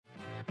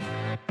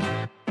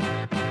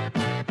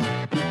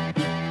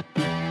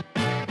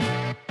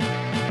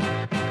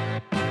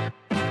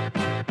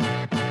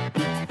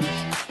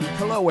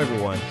Hello,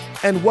 everyone,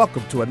 and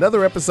welcome to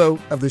another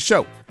episode of the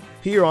show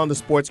here on the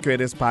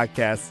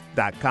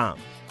SportsCreatorsPodcast.com.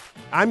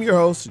 I'm your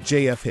host,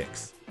 JF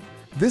Hicks.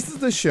 This is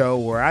the show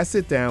where I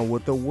sit down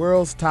with the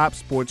world's top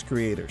sports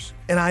creators,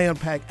 and I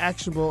unpack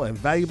actionable and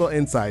valuable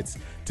insights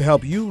to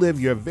help you live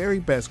your very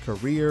best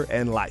career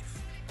and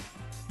life.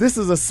 This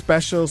is a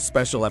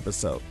special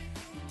episode.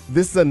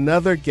 This is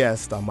another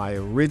guest on my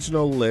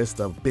original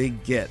list of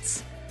big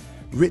gets,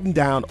 written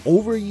down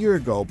over a year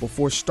ago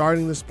before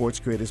starting the Sports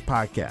Creators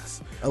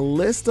Podcast. A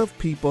list of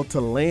people to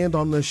land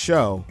on the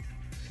show,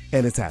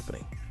 and it's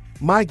happening.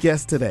 My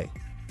guest today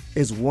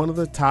is one of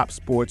the top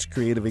sports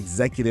creative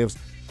executives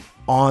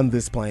on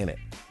this planet,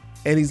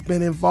 and he's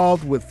been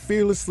involved with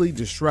fearlessly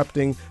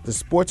disrupting the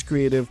sports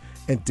creative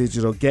and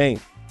digital game.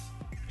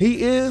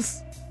 He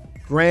is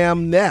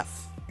Graham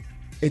Neff.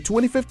 In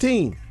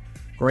 2015,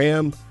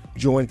 Graham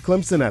joined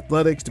Clemson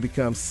Athletics to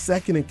become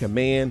second in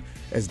command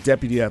as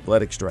Deputy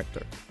Athletics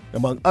Director.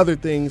 Among other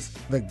things,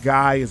 the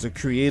guy is a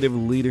creative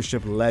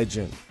leadership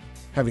legend,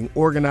 having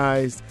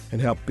organized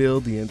and helped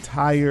build the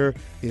entire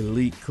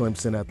elite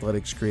Clemson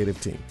Athletics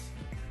creative team.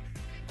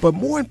 But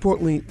more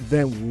importantly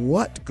than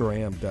what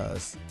Graham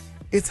does,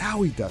 it's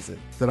how he does it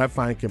that I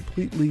find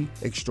completely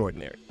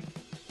extraordinary.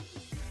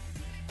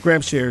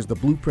 Graham shares the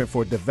blueprint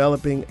for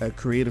developing a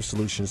creative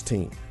solutions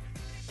team.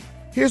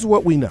 Here's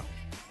what we know.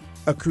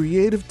 A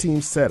creative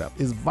team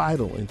setup is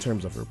vital in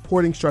terms of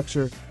reporting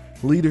structure,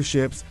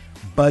 leaderships,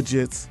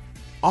 budgets,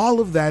 all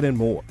of that and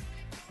more.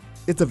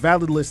 It's a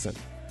valid listen,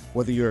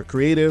 whether you're a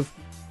creative,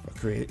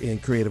 in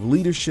creative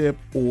leadership,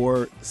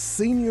 or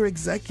senior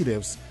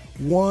executives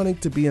wanting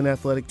to be an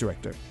athletic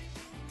director.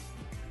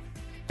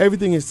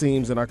 Everything, it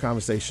seems, in our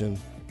conversation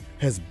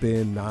has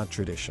been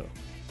non-traditional.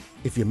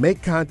 If you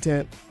make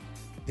content,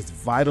 it's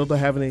vital to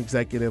have an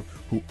executive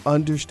who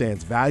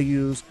understands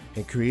values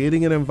and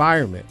creating an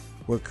environment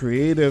where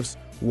creatives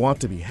want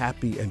to be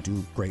happy and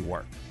do great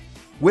work.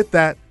 With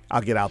that,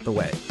 I'll get out the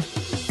way.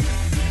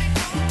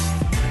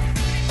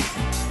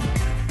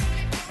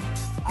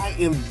 I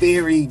am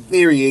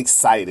very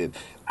excited.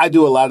 I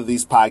do a lot of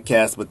these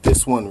podcasts, but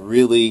this one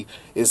really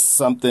is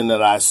something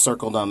that I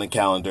circled on the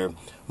calendar.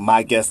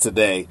 My guest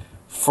today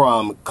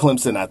from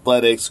Clemson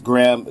Athletics,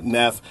 Graham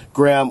Neff.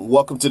 Graham,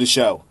 welcome to the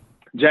show.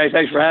 Jay,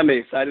 thanks for having me.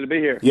 Excited to be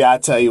here. Yeah, I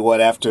tell you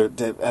what, after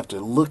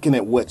looking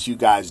at what you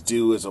guys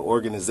do as an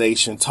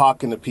organization,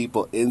 talking to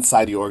people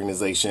inside the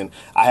organization,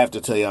 I have to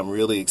tell you I'm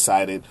really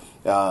excited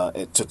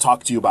to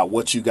talk to you about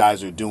what you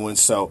guys are doing.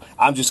 So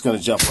I'm just going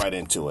to jump right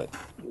into it.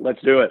 Let's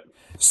do it.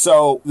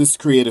 So this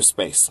creative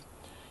space,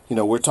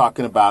 we're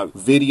talking about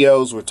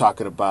videos, we're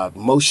talking about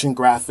motion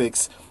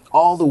graphics,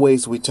 all the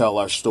ways we tell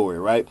our story,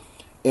 right?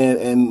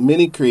 And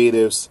many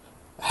creatives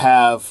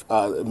have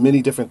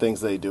many different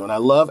things they do. And I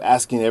love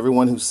asking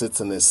everyone who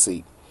sits in this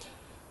seat,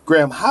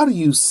 Graham, how do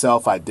you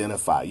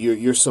self-identify?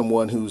 You're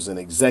someone who's an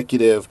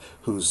executive,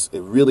 who's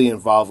really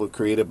involved with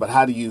creative, but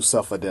how do you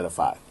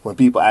self-identify when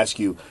people ask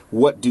you,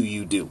 what do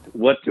you do?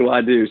 What do I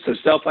do? So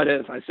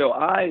self-identify. So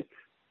I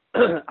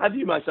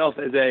view myself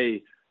as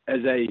a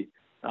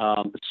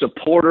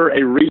supporter,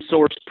 a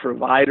resource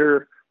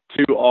provider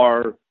to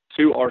our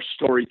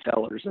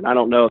storytellers. And I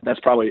don't know if that's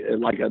probably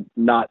like a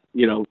not,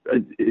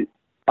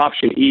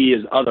 option E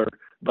is other,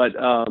 but,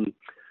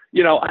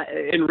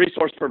 in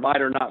resource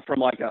provider, not from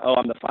like,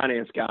 I'm the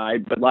finance guy,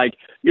 but like,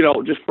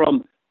 just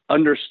from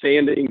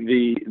understanding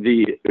the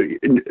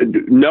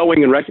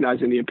knowing and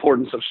recognizing the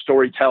importance of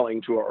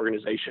storytelling to our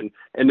organization,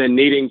 and then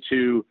needing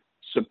to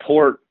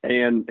support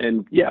and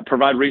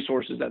provide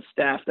resources, that's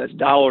staff, that's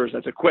dollars,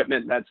 that's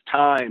equipment, that's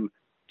time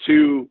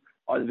to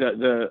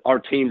our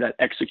team that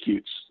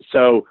executes.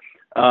 So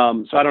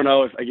I don't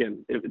know if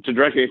to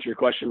directly answer your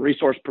question,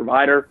 resource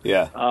provider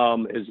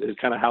is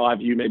kind of how I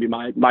view maybe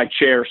my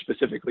chair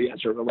specifically as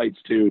it relates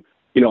to,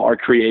 our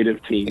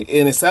creative team.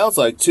 And it sounds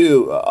like,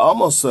 too,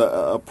 almost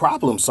a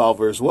problem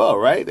solver as well,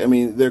 right? I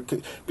mean,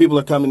 people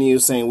are coming to you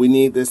saying we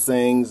need these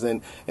things,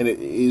 and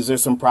is there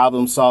some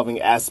problem solving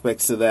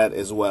aspects to that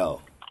as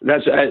well?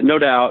 That's no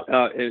doubt,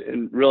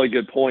 and really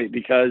good point,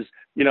 because,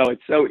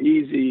 it's so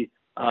easy.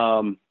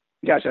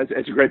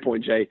 That's a great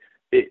point, Jay.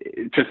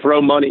 To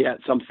throw money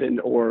at something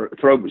or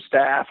throw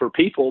staff or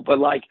people, but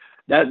like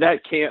that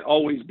can't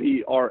always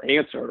be our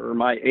answer or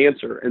my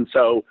answer. And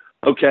so,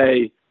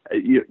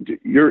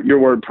 your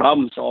word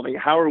problem solving,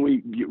 how are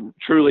we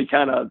truly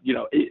kind of,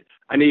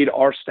 I need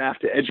our staff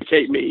to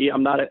educate me.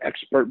 I'm not an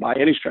expert by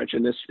any stretch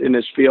in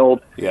this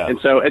field. Yeah. And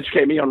so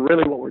educate me on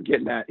really what we're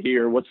getting at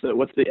here. What's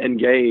the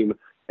end game?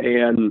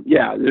 And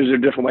there's a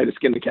different way to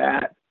skin the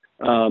cat.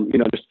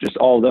 Just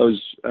all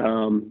those,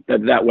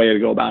 that way to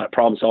go about it.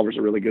 Problem solver is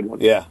a really good one.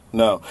 Yeah,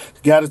 no,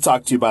 got to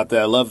talk to you about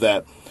that. I love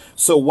that.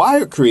 So why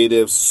are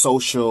creatives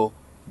social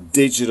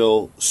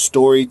digital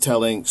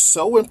storytelling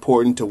so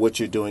important to what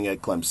you're doing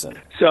at Clemson?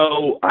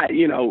 So,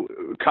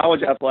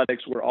 college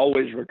athletics, we're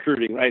always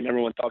recruiting, right? And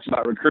everyone talks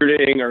about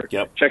recruiting or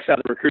Yep. checks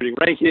out the recruiting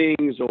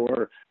rankings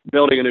or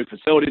building a new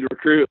facility to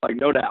recruit, like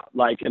no doubt.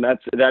 And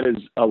that is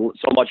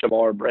so much of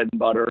our bread and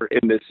butter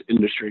in this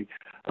industry.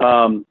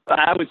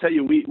 I would tell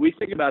you, we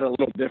think about it a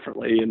little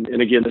differently.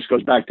 And again, this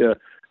goes back to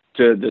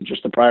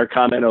just the prior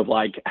comment of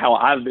like how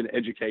I've been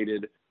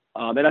educated.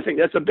 And I think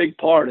that's a big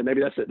part, and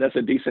maybe that's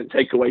a decent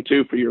takeaway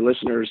too for your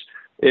listeners,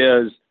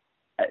 is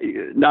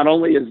not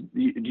only do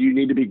you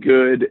need to be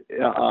good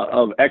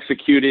of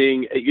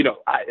executing,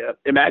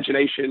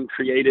 imagination,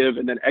 creative,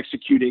 and then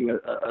executing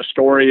a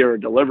story or a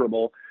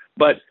deliverable,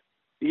 but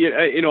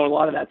a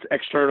lot of that's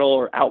external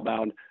or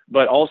outbound,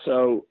 but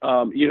also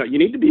you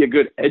need to be a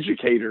good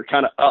educator,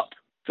 kind of up,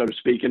 so to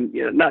speak, and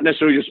not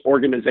necessarily just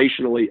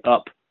organizationally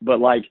up,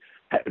 but like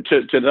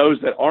to those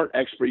that aren't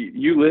expert.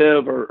 You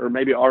live, or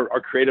maybe our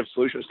creative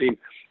solutions team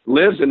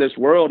lives in this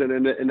world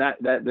and in that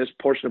this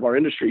portion of our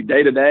industry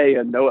day to day,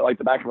 and know it like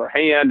the back of our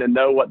hand, and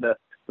know what the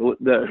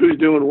who's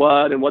doing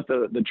what and what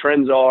the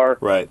trends are.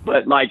 Right.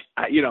 But like,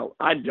 I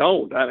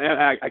don't.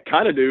 I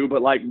kind of do,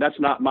 but like that's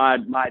not my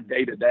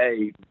day to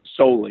day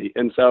solely.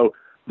 And so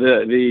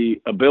the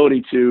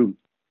ability to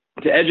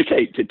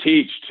educate, to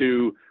teach,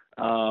 to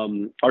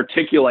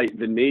articulate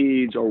the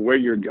needs or where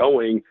you're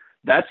going,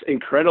 that's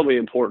incredibly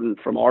important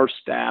from our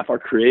staff, our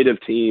creative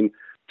team,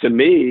 to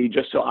me,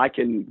 just so I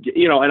can,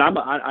 and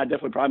I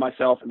definitely pride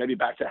myself, and maybe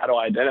back to how do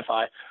I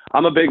identify,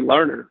 I'm a big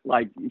learner,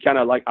 like kind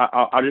of like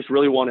I just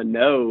really want to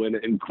know and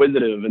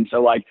inquisitive. And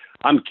so like,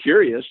 I'm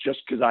curious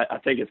just because I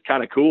think it's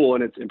kind of cool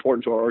and it's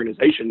important to our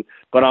organization,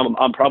 but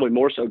I'm probably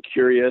more so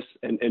curious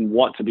and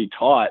want to be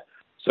taught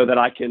so that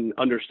I can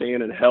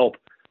understand and help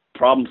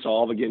problem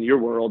solve, again, your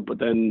world, but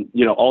then,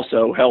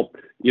 also help,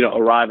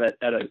 arrive at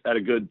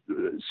a good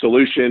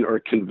solution or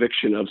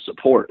conviction of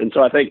support. And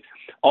so I think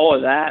all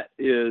of that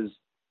is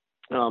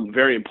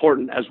very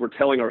important as we're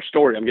telling our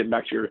story. I'm getting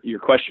back to your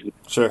question.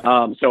 Sure.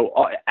 So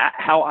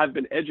how I've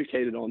been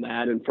educated on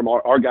that, and from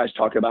our guys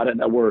talk about it,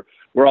 that we're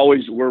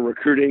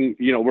recruiting,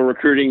 we're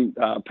recruiting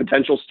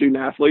potential student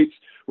athletes.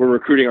 We're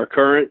recruiting our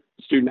current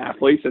student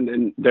athletes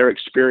and their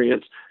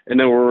experience. And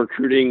then we're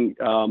recruiting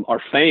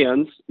our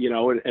fans,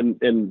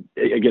 and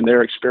again,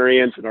 their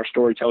experience and our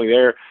storytelling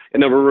there.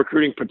 And then we're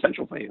recruiting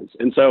potential fans.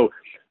 And so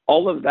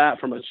all of that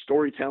from a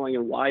storytelling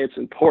and why it's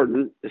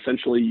important,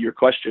 essentially your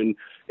question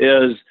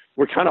is,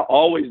 we're kind of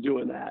always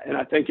doing that. And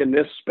I think in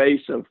this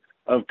space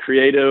of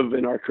creative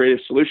and our creative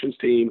solutions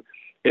team,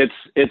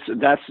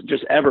 that's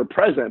just ever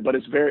present, but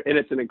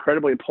it's an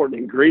incredibly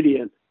important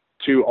ingredient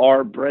to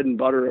our bread and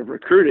butter of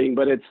recruiting,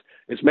 but it's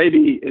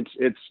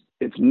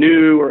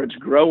new, or it's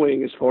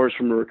growing as far as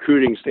from a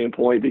recruiting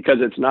standpoint, because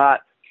it's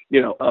not,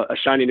 a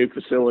shiny new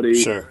facility.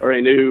 Sure. Or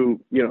a new,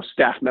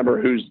 staff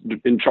member who's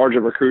in charge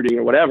of recruiting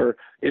or whatever.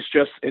 It's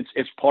just,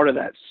 it's part of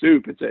that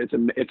soup.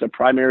 It's a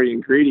primary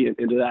ingredient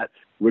into that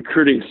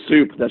recruiting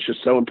soup that's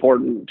just so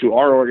important to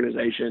our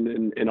organization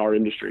and in our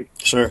industry.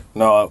 Sure.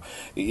 No,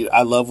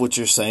 I love what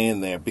you're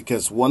saying there,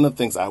 because one of the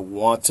things I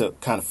want to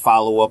kind of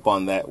follow up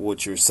on that,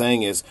 what you're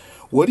saying is,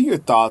 what are your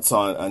thoughts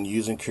on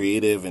using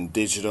creative and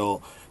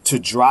digital to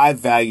drive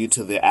value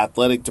to the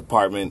athletic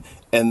department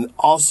and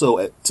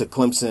also to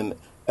Clemson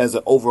as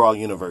an overall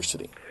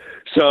university?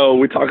 So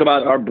we talk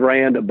about our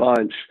brand a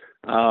bunch,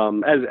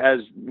 as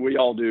we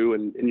all do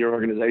in your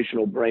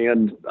organizational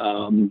brand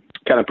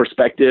kind of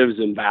perspectives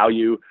and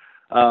value.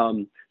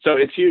 So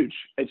it's huge.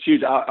 It's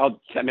huge. I'll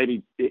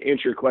maybe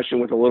answer your question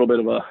with a little bit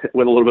of a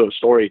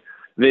story.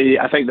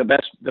 I think the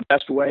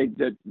best way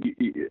that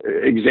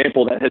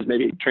example that has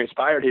maybe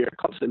transpired here at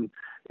Clemson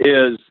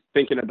is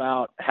thinking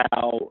about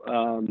how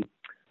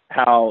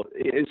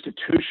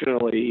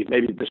institutionally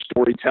maybe the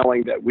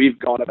storytelling that we've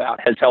gone about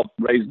has helped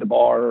raise the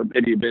bar, or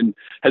maybe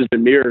has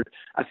been mirrored.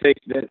 I think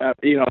that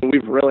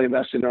we've really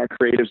invested in our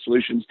creative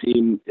solutions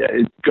team,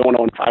 going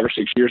on 5 or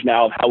 6 years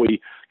now, of how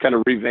we kind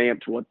of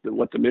revamped what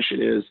the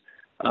mission is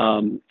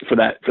for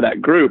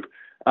that group,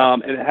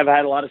 and have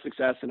had a lot of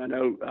success. And I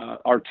know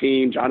our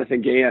team,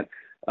 Jonathan Gant,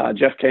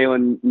 Jeff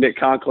Kalen, Nick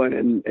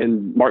Conklin,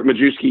 and Mark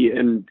Majewski,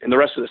 and the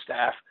rest of the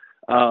staff.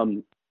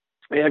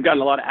 They have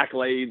gotten a lot of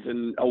accolades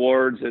and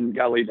awards, and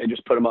golly, they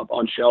just put them up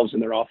on shelves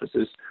in their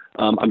offices.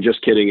 I'm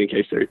just kidding in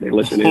case they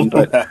listen in,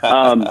 but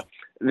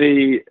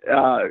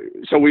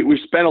so we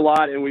spent a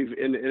lot, and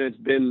it's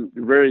been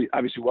very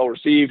obviously well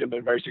received and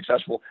been very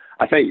successful.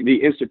 I think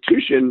the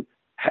institution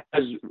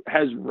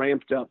has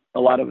ramped up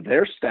a lot of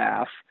their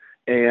staff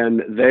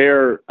and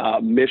their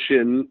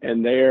mission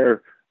and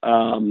their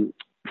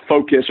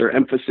focus or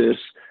emphasis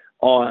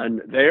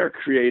on their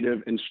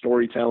creative and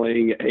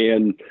storytelling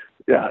and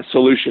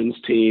solutions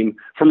team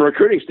from a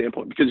recruiting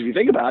standpoint. Because if you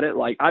think about it,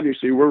 like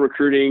obviously we're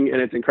recruiting,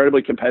 and it's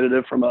incredibly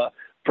competitive from a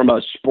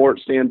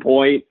sports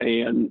standpoint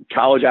and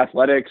college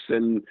athletics,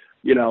 and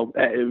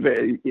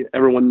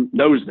everyone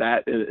knows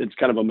that it's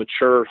kind of a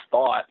mature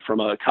thought from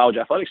a college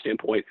athletic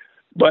standpoint,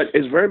 but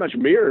it's very much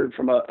mirrored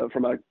from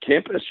a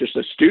campus, just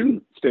a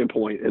student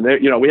standpoint. And there,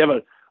 we have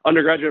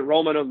undergraduate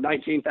enrollment of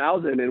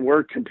 19,000, and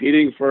we're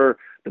competing for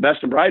the best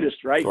and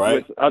brightest, right?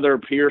 With other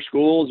peer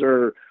schools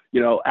or,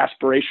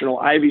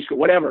 aspirational Ivy school,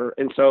 whatever.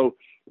 And so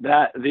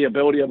that the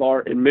ability of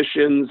our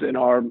admissions and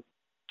our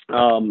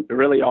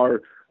really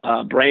our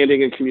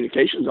branding and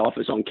communications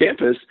office on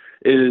campus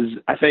is,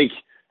 I think,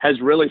 has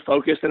really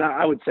focused, and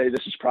I would say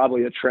this is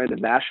probably a trend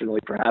nationally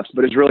perhaps,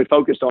 but is really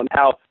focused on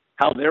how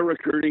they're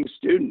recruiting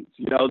students,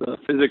 the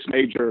physics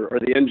major or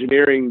the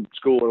engineering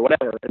school or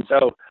whatever. And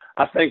so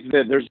I think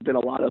that there's been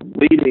a lot of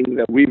leading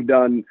that we've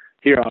done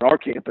here on our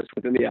campus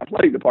within the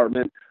athletic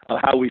department of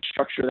how we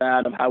structure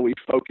that, of how we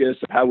focus,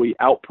 of how we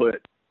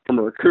output from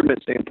a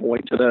recruitment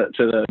standpoint to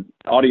the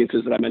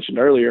audiences that I mentioned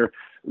earlier,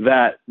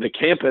 that the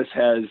campus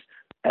has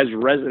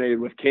resonated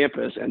with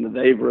campus, and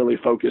they've really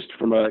focused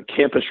from a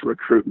campus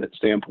recruitment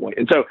standpoint.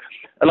 And so,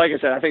 like I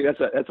said, I think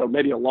that's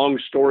maybe a long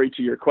story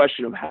to your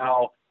question of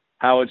how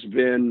it's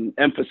been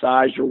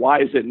emphasized, or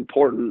why is it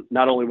important,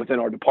 not only within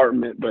our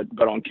department,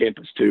 but on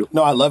campus too.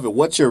 No, I love it.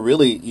 What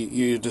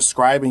you're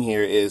describing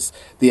here is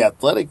the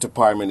athletic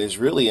department is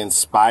really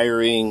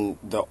inspiring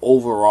the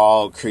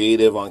overall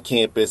creative on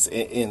campus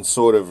in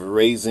sort of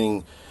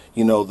raising,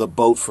 the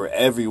boat for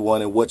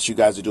everyone and what you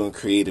guys are doing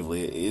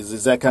creatively.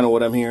 Is that kind of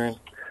what I'm hearing?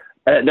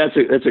 That's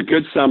a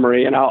good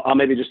summary, and I'll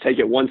maybe just take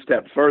it one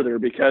step further,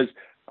 because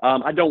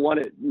I don't want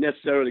it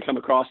necessarily to come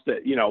across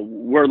that,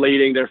 we're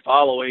leading, they're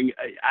following.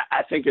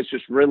 I think it's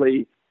just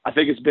really, I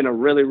think it's been a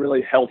really,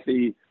 really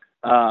healthy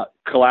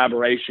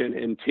collaboration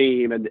and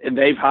team, and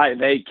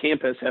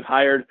campus have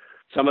hired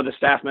some of the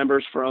staff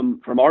members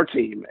from our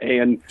team,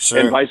 and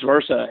vice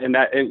versa, and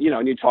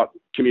you talk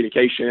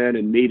communication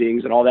and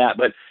meetings and all that,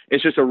 but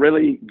it's just a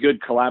really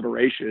good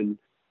collaboration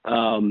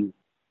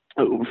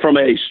from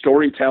a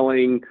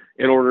storytelling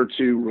in order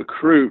to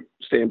recruit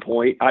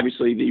standpoint.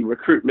 Obviously, the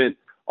recruitment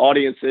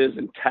audiences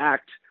and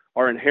tact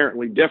are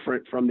inherently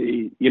different from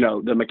the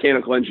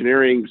mechanical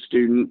engineering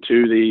student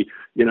to the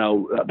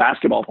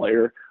basketball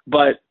player,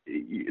 but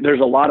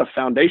there's a lot of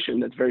foundation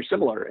that's very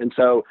similar. And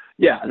so,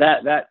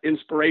 that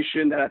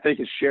inspiration that I think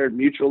is shared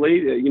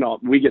mutually,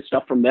 we get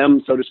stuff from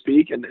them, so to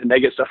speak, and they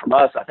get stuff from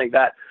us. I think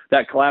that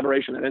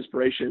collaboration, that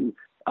inspiration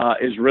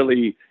is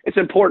really, it's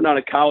important on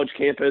a college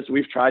campus.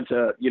 We've tried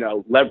to,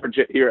 leverage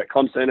it here at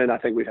Clemson, and I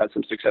think we've had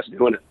some success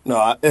doing it.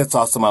 No, it's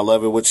awesome. I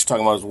love it. What you're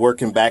talking about is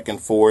working back and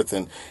forth,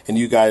 and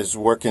you guys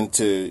working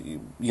to,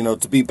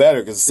 to be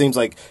better, because it seems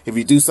like if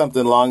you do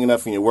something long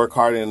enough and you work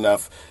hard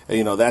enough,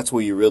 that's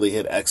where you really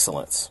hit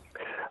excellence.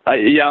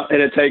 And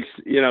it takes,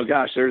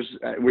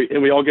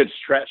 we all get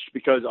stretched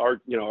because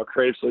our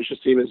creative solutions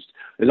team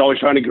is always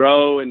trying to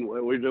grow, and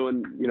we're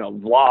doing,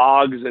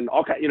 vlogs and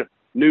all kind,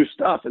 new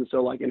stuff. And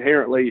so, like,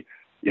 inherently,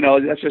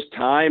 that's just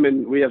time,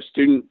 and we have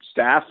student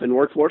staff and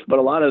workforce, but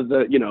a lot of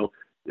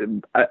the,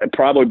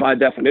 probably by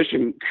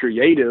definition,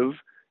 creative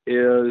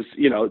is,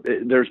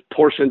 there's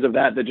portions of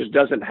that just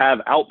doesn't have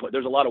output.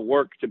 There's a lot of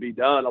work to be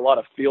done, a lot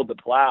of field to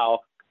plow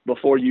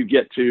before you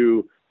get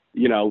to,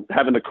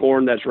 having the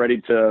corn that's ready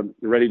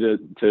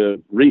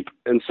to reap.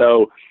 And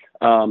so,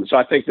 so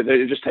I think that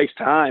it just takes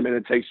time, and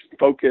it takes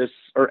focus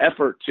or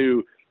effort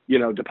to,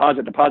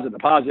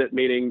 deposit,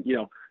 meaning,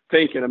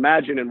 think and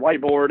imagine and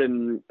whiteboard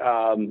and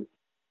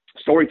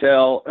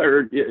storytell,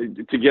 or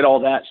to get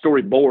all that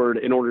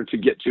storyboard in order to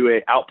get to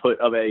a output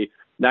of a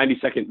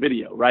 90-second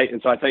video, right?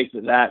 And so I think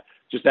that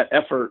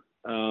effort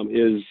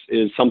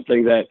is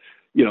something that,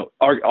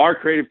 our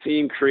creative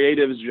team,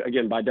 creatives,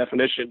 again, by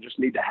definition, just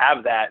need to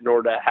have that in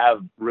order to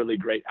have really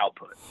great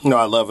output. No,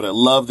 I love it. I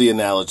love the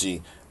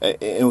analogy.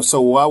 And so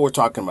while we're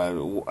talking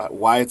about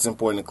why it's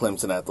important to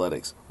Clemson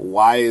athletics,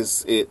 why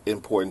is it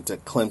important to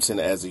Clemson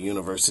as a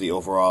university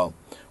overall?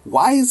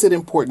 Why is it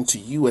important to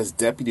you as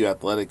Deputy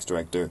Athletics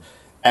Director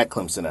at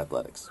Clemson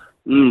Athletics?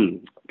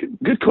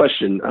 Good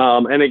question.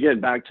 And again,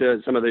 back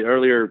to some of the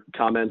earlier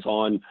comments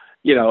on,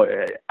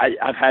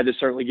 I've had to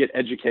certainly get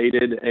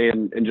educated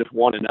and just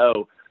want to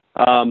know.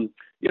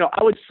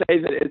 I would say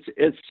that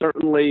it's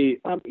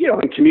certainly,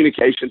 in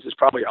communications has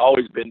probably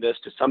always been this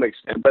to some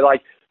extent, but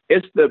like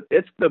it's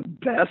the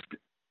best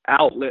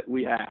outlet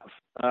we have.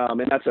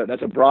 And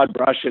that's a broad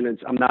brush, and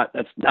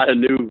that's not a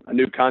new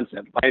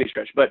concept by any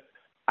stretch, but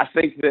I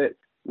think that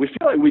we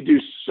feel like we do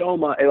so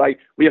much. Like,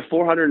 we have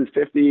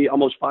 450,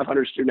 almost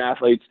 500 student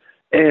athletes,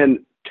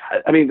 and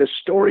I mean, the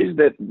stories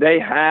that they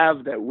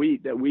have, that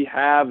we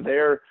have,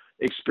 their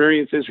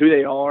experiences, who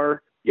they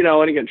are,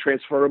 and again,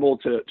 transferable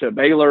to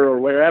Baylor or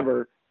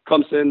wherever,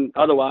 Clemson,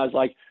 otherwise,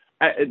 like,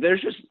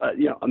 there's just,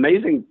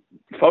 amazing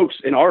folks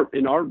in our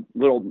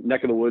little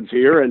neck of the woods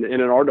here, and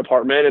in our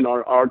department and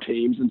our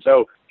teams. And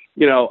so,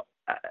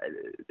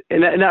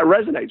 and that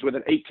resonates with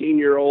an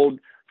 18-year-old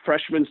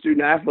freshman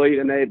student athlete,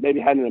 and they maybe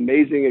had an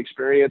amazing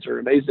experience or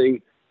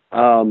amazing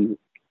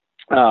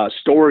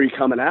story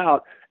coming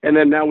out. And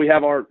then now we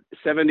have our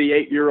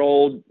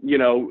 78-year-old,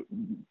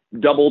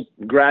 double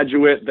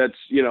graduate that's,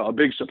 a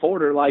big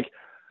supporter. Like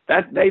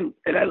that,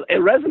 it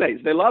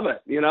resonates. They love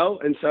it,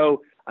 And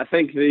so I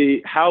think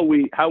how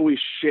we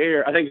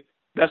share, I think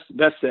Best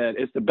said.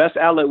 It's the best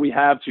outlet we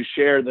have to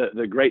share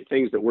the great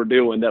things that we're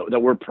doing,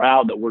 that we're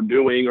proud that we're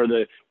doing, or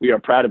that we are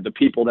proud of the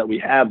people that we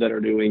have that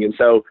are doing. And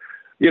so,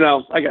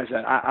 like I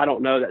said, I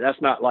don't know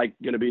that's not like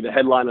going to be the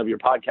headline of your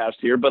podcast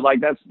here, but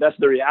like that's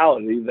the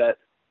reality, that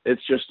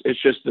it's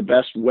just the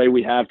best way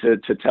we have to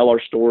tell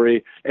our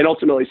story. And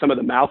ultimately some of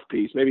the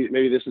mouthpiece,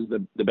 maybe this is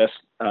the best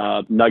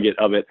nugget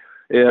of it,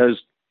 is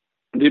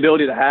the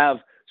ability to have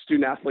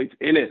student athletes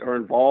in it or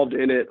involved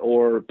in it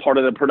or part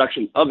of the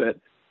production of it.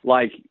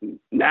 Like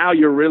now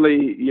you're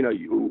really,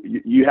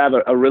 you have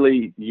a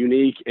really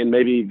unique and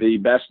maybe the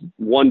best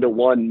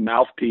one-to-one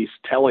mouthpiece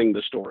telling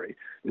the story,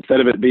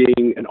 instead of it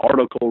being an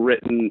article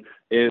written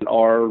in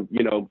our,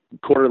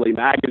 quarterly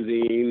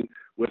magazine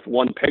with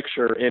one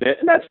picture in it.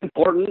 And that's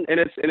important and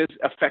it's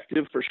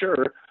effective for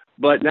sure.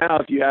 But now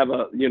if you have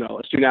a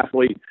student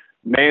athlete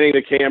manning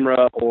the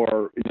camera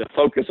or the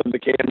focus of the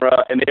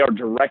camera, and they are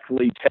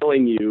directly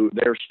telling you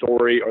their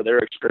story or their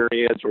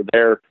experience or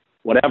their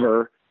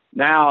whatever,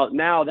 now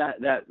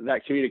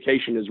that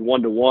communication is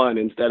 1-to-1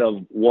 instead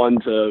of 1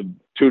 to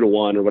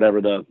 2-to-1 or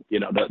whatever the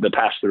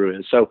pass through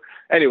is. So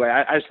anyway,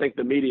 I just think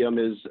the medium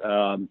is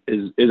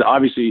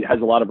obviously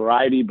has a lot of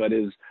variety, but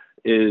is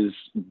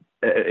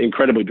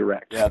incredibly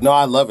direct. Yeah, no,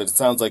 I love it. It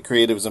sounds like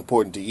creative is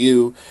important to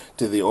you,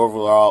 to the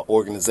overall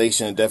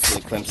organization, and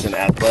definitely Clemson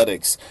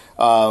Athletics.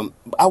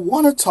 I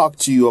want to talk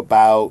to you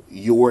about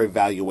your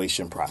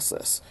evaluation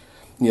process.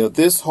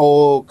 This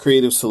whole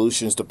creative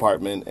solutions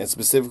department, and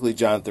specifically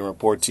Jonathan,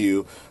 report to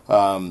you.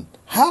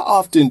 How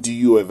often do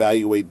you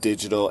evaluate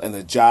digital and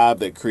the job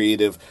that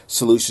creative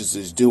solutions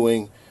is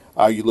doing?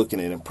 Are you looking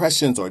at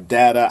impressions or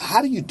data?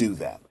 How do you do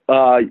that?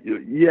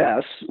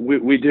 Yes,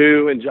 we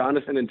do. And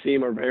Jonathan and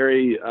team are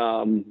very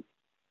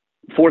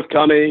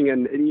forthcoming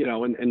and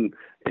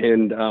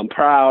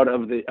proud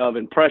of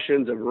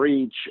impressions, of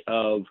reach,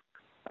 of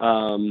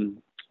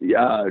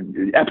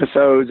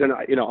episodes, and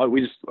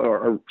we just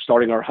are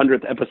starting our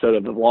 100th episode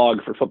of the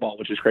vlog for football,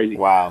 which is crazy.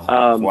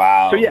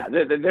 Wow! So yeah,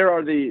 there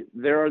are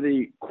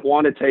the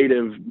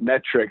quantitative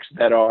metrics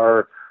that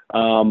are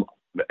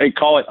they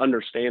call it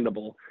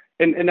understandable,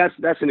 and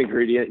that's an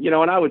ingredient.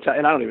 And I would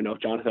and I don't even know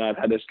if Jonathan and I've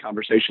had this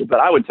conversation, but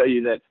I would tell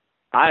you that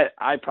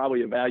I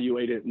probably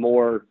evaluate it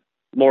more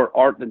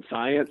art than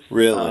science.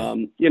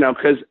 Really?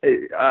 Because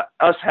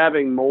us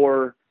having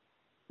more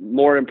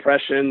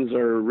impressions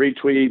or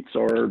retweets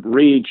or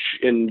reach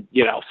in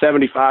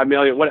 75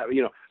 million, whatever,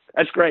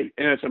 that's great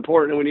and it's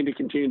important, and we need to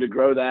continue to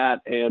grow that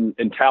and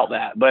tout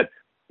that. But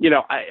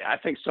I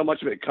think so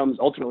much of it comes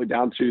ultimately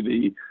down to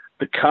the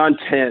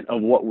content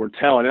of what we're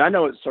telling. And I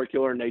know it's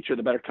circular in nature.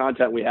 The better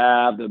content we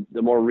have,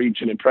 the more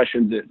reach and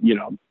impressions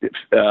it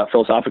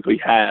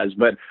philosophically has.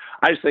 But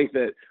I just think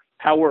that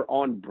how we're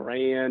on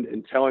brand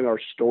and telling our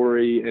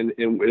story, and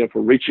if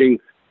we're reaching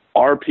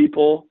our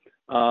people,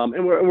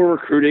 and we're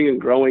recruiting and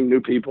growing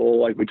new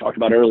people like we talked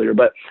about earlier.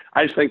 But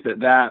I just think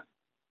that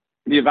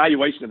the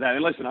evaluation of that,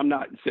 and listen, I'm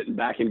not sitting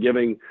back and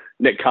giving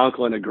Nick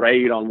Conklin a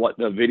grade on what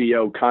the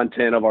video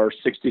content of our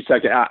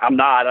 60-second,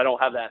 I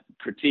don't have that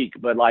critique,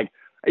 but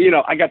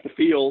I got the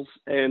feels,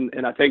 and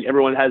I think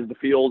everyone has the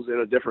feels in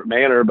a different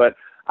manner. But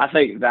I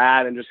think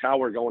that and just how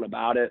we're going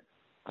about it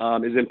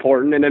is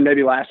important. And then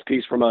maybe last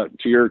piece to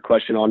your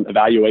question on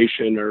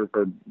evaluation or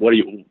what do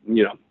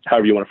you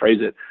however you want to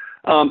phrase it,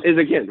 is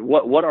again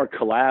what our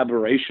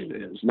collaboration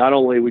is. Not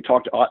only we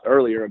talked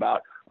earlier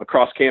about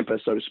across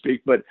campus, so to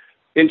speak, but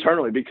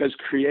internally, because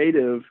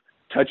creative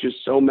touches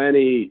so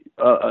many,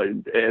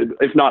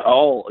 if not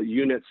all,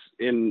 units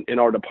in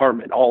our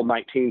department, all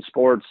 19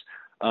 sports.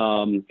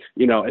 And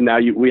now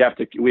we have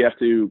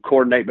to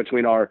coordinate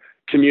between our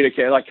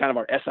communicate, like kind of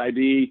our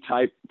SID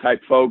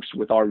type folks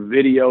with our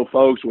video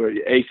folks, where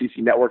ACC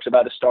Network's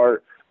about to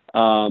start.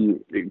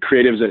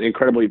 Creative is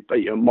incredibly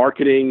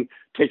marketing,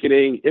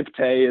 ticketing.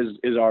 IPTE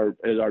is our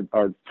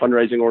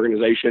fundraising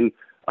organization.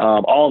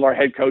 All of our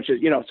head coaches,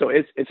 so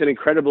it's an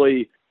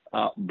incredibly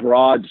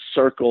broad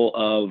circle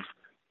of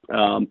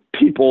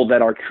people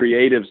that our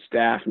creative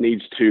staff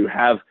needs to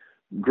have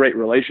great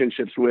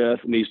relationships with,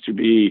 needs to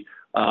be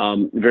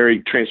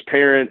very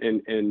transparent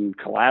and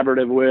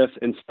collaborative with.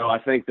 And so I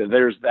think that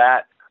there's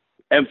that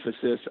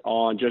emphasis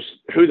on just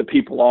who the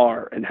people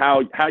are and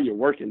how you're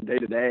working day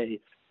to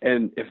day.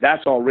 And if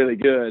that's all really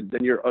good,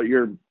 then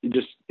you're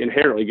just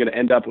inherently going to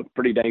end up with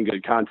pretty dang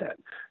good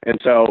content. And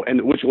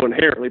which will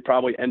inherently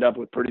probably end up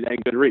with pretty dang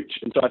good reach.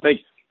 And so I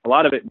think a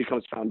lot of it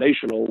becomes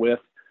foundational with,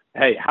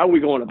 hey, how are we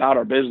going about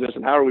our business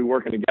and how are we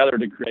working together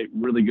to create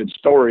really good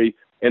story?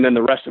 And then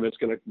the rest of it's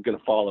going to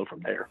follow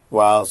from there.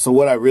 Wow. So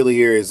what I really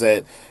hear is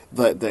that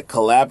the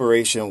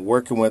collaboration,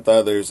 working with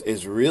others,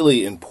 is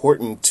really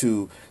important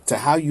to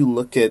how you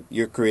look at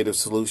your creative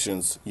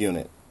solutions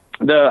unit.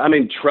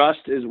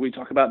 Trust is, we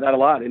talk about that a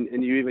lot.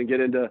 And you even get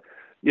into,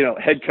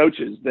 head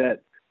coaches that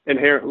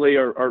inherently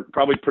are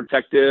probably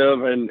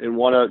protective and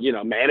want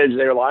to, manage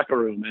their locker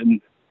room.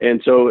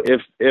 And so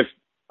if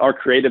our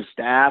creative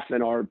staff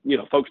and our,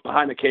 folks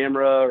behind the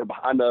camera or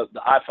behind the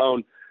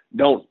iPhone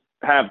don't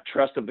have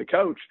trust of the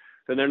coach,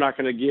 then they're not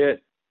going to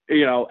get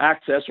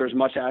access or as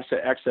much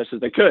access as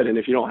they could. And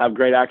if you don't have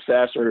great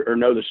access or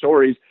know the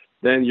stories,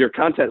 then your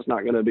content's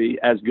not going to be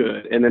as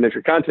good. And then if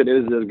your content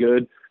is as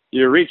good,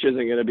 your reach isn't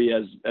going to be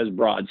as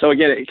broad. So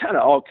again, it kind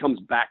of all comes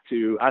back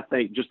to, I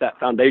think, just that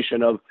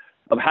foundation of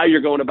how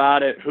you're going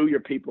about it, who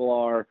your people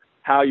are,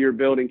 how you're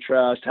building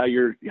trust, how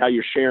you're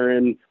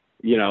sharing,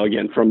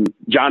 again, from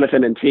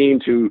Jonathan and team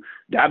to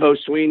Dabo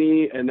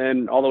Sweeney, and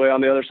then all the way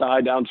on the other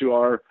side down to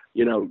our,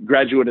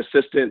 graduate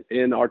assistant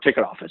in our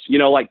ticket office.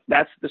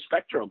 That's the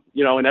spectrum,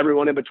 and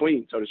everyone in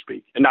between, so to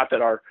speak. And not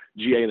that our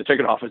GA in the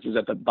ticket office is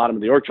at the bottom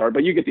of the org chart,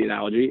 but you get the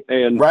analogy.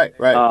 And right.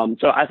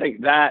 So I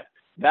think that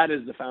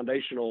is the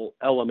foundational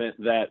element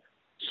that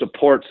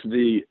supports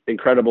the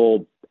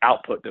incredible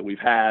output that we've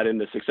had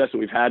and the success that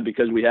we've had,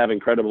 because we have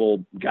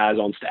incredible guys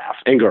on staff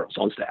and girls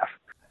on staff.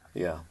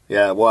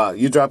 Yeah. Wow.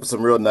 You dropped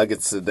some real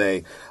nuggets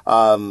today.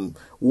 Want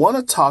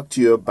to talk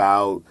to you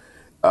about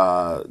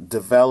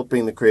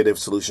developing the creative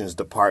solutions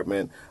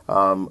department.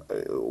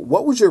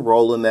 What was your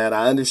role in that?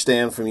 I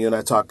understand from you and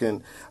I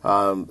talking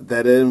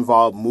that it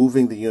involved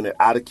moving the unit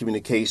out of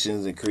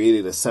communications and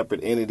creating a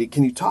separate entity.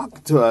 Can you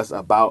talk to us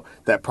about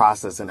that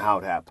process and how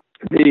it happened?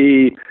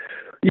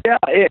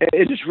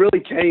 It just really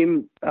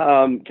came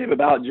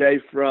about, Jay,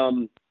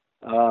 from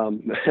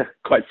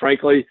quite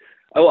frankly,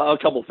 a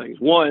couple things.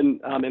 One,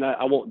 and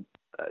I won't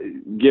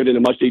get into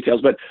much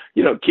details, but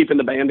keeping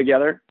the band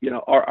together.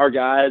 Our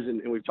guys,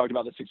 and we've talked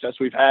about the success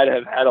we've had,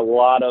 have had a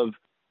lot of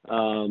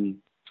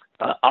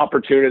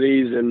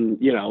opportunities,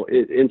 and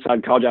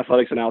inside college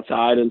athletics and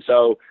outside, and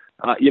so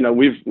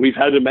we've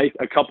had to make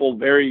a couple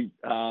very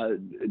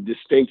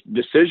distinct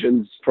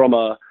decisions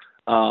from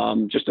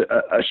just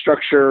a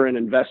structure and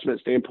investment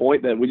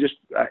standpoint that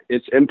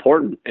it's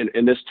important,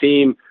 and this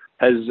team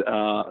has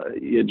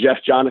Jeff,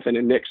 Jonathan,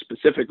 and Nick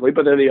specifically,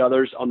 but then the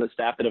others on the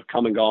staff that have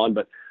come and gone,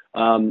 but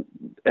are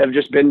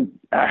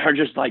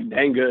just like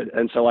dang good.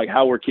 And so like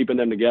how we're keeping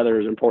them together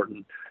is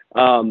important.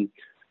 Taking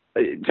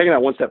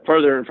that one step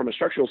further, and from a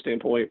structural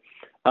standpoint,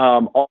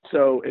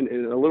 also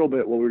in a little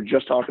bit what we were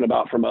just talking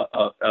about from a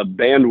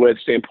bandwidth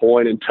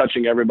standpoint and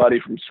touching everybody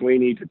from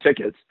Sweeney to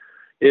tickets,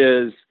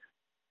 is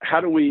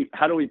how do we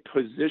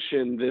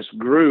position this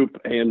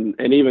group and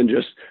even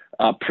just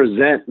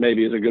present,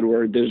 maybe is a good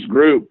word, this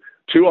group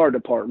to our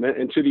department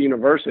and to the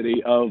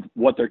university of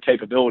what their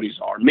capabilities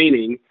are,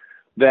 meaning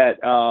that,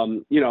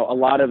 a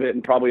lot of it,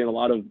 and probably in a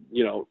lot of,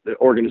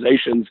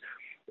 organizations,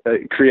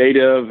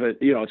 creative,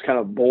 it's kind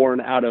of born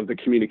out of the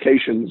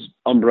communications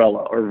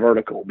umbrella or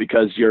vertical,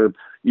 because you're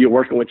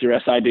working with your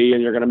SID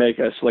and you're going to make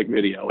a slick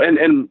video.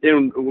 And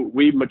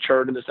we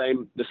matured in the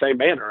same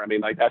manner. I mean,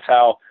 like that's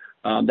how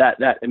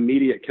that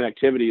immediate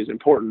connectivity is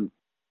important.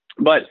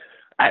 But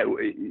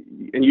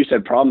and you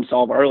said problem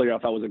solve earlier. I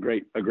thought was a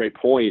great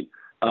point.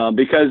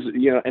 Because,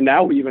 and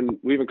now we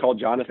even call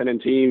Jonathan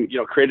and team,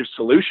 creative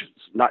solutions,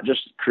 not just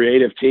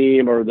creative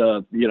team or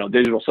the,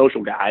 digital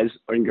social guys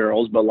and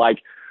girls, but like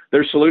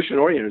they're solution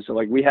oriented. So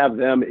like we have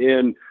them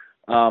in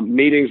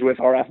meetings with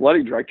our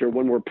athletic director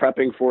when we're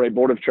prepping for a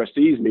board of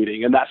trustees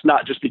meeting. And that's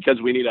not just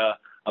because we need a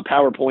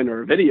PowerPoint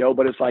or a video,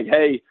 but it's like,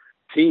 hey,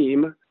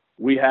 team,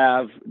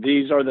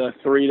 these are the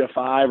 3 to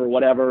 5 or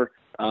whatever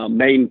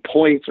main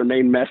points or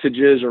main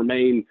messages or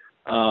main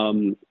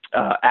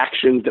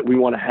actions that we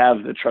want to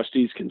have the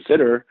trustees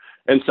consider.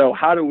 And so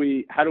how do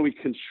we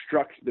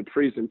construct the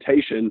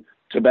presentation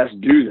to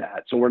best do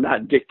that? So we're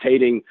not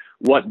dictating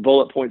what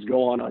bullet points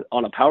go on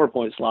a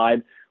PowerPoint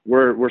slide.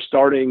 We're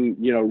starting,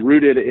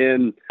 rooted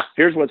in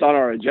here's what's on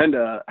our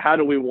agenda. How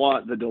do we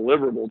want the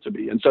deliverable to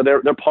be? And so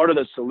they're part of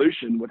the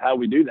solution with how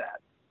we do that.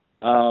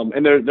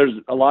 And there's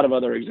a lot of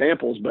other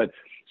examples, but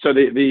so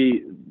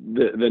the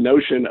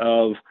notion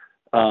of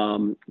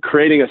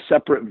creating a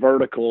separate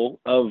vertical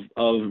of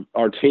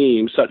our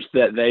team such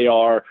that they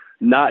are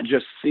not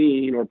just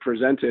seen or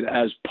presented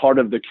as part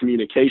of the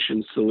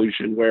communication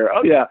solution where,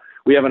 oh yeah,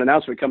 we have an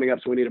announcement coming up,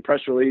 so we need a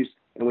press release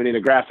and we need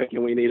a graphic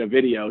and we need a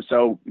video.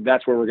 So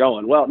that's where we're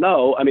going. Well,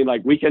 no, I mean,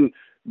 like we can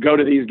go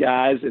to these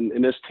guys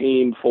and this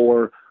team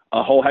for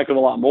a whole heck of a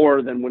lot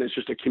more than when it's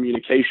just a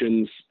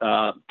communications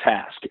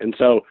task. And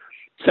so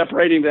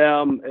separating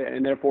them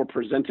and therefore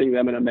presenting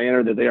them in a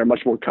manner that they are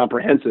much more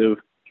comprehensive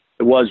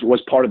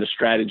was part of the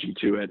strategy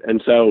to it.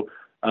 And so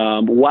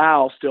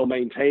while still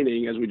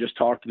maintaining, as we just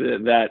talked,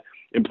 that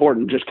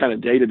important just kind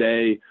of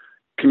day-to-day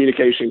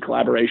communication,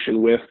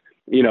 collaboration with,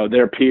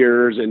 their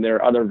peers and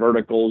their other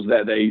verticals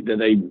that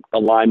they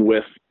align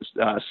with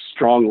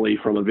strongly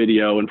from a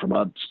video and from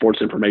a sports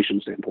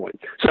information standpoint.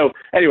 So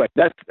anyway,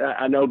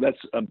 I know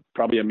that's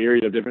probably a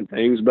myriad of different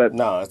things, but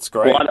no, it's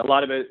great. A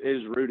lot of it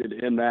is rooted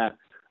in that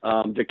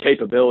the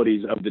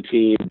capabilities of the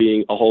team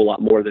being a whole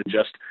lot more than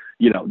just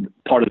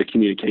part of the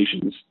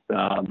communications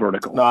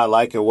vertical. No, I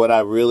like it. What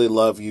I really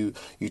love you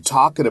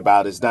talking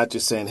about is not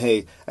just saying,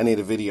 hey, I need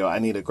a video, I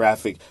need a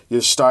graphic. You're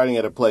starting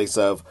at a place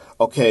of,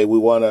 okay, we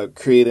want to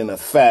create an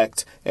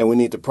effect and we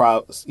need to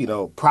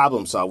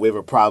problem solve. We have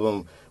a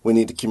problem. We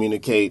need to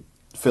communicate,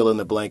 fill in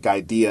the blank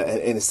idea.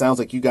 And it sounds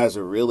like you guys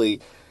are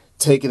really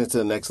taking it to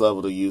the next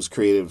level to use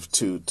creative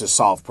to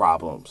solve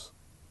problems.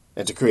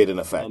 and to create an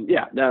effect.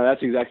 Yeah, no,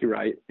 that's exactly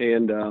right.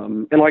 And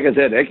like I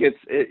said,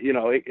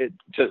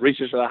 it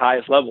reaches to the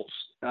highest levels.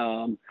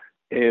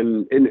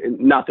 And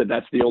not that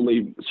that's the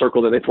only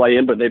circle that they play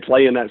in, but they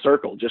play in that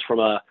circle just from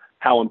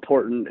how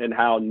important and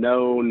how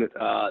known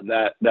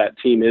that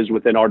team is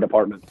within our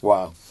department.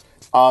 Wow.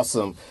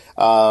 Awesome.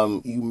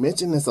 You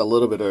mentioned this a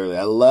little bit earlier.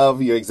 I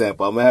love your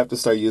example. I'm going to have to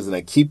start using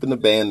that, keeping the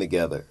band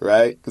together,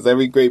 right? Because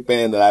every great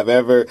band that I've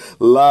ever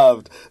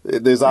loved,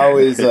 there's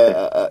always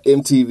a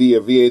MTV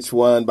or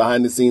VH1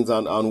 behind the scenes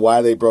on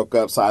why they broke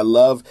up. So I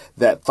love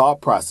that thought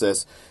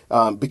process.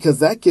 Because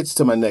that gets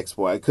to my next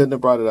point. I couldn't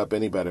have brought it up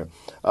any better.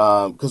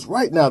 Because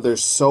right now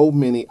there's so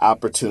many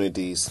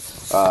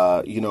opportunities,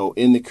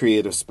 in the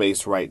creative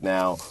space right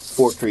now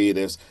for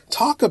creatives.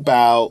 Talk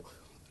about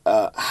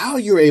how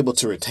you're able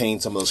to retain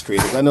some of those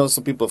creatives. I know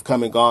some people have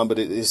come and gone, but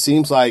it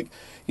seems like,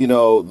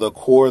 the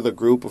core of the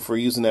group, if we're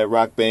using that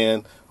rock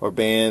band or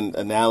band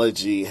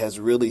analogy, has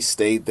really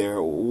stayed there.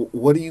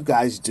 What are you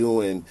guys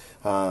doing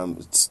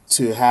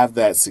to have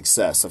that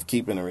success of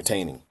keeping and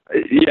retaining?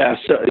 Yeah,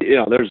 so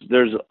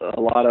there's a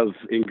lot of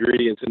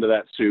ingredients into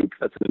that soup.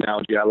 That's an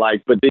analogy I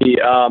like. But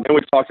and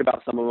we've talked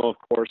about some of them, of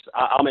course.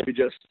 I'll maybe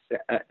just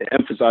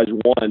emphasize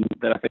one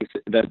that I think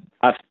that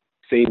I've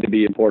seen to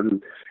be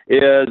important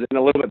is, and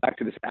a little bit back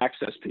to this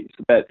access piece.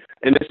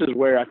 And this is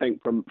where I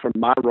think from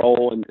my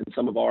role and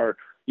some of our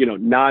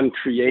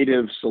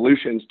non-creative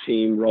solutions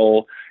team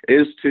role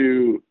is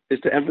to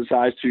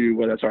emphasize to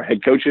whether it's our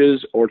head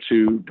coaches or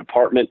to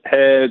department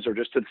heads or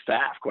just to the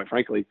staff, quite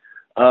frankly,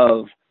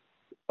 of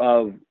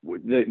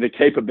the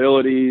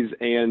capabilities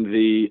and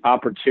the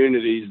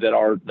opportunities that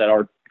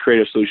our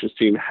creative solutions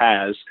team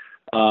has,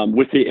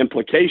 with the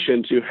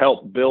implication to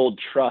help build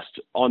trust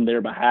on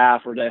their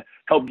behalf or to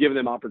help give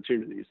them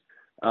opportunities.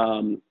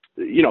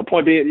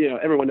 Point being,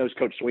 everyone knows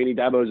Coach Sweeney.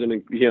 Dabo's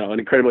an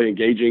incredibly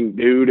engaging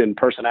dude and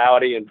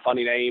personality and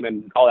funny name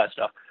and all that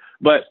stuff.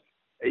 But,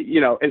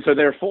 and so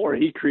therefore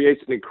he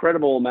creates an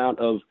incredible amount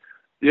of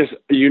just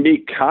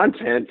unique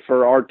content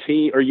for our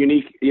team, or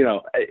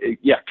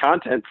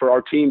content for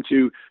our team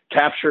to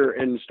capture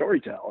and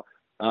storytell.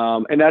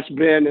 And that's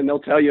been, and they'll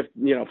tell you,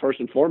 first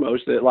and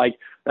foremost that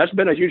that's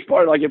been a huge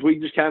part. Like if we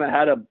just kind of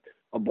had a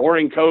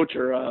boring coach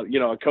or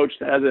a coach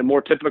that has a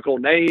more typical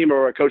name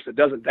or a coach that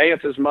doesn't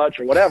dance as much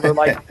or whatever,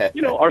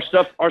 our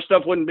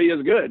stuff wouldn't be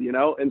as good,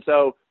 And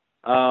so,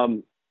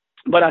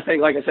 but I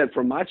think, like I said,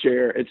 from my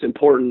chair, it's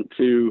important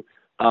to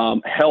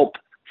help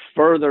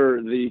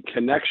further the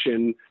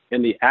connection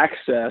and the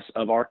access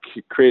of our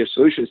creative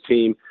solutions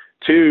team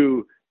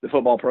to the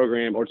football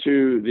program or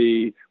to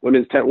the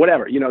women's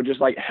whatever,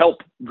 just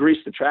help grease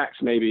the tracks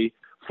maybe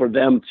for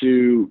them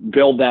to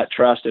build that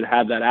trust and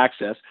have that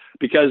access,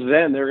 because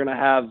then they're going to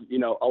have,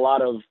 a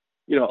lot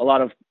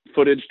of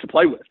footage to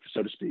play with,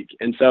 so to speak.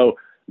 And so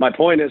my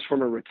point is,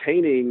 from a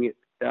retaining,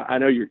 I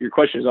know your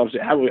question is obviously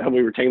how do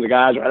we retain the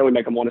guys, or how do we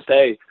make them want to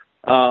stay?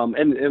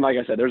 And like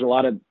I said, there's a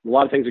lot of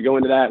things that go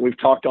into that. We've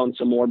talked on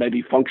some more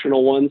maybe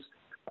functional ones,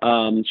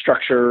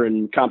 structure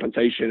and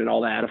compensation and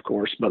all that, of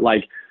course. But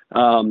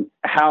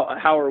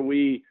how are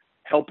we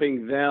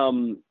helping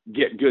them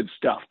get good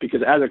stuff?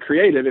 Because as a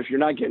creative, if you're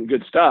not getting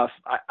good stuff,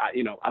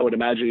 I would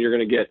imagine you're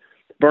going to get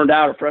burned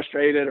out or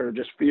frustrated or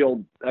just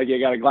feel like you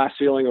got a glass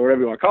ceiling or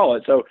whatever you want to call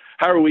it. So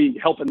how are we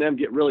helping them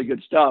get really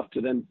good stuff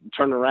to then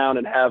turn around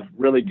and have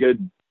really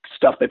good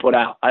stuff they put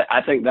out?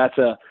 I think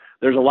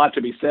there's a lot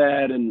to be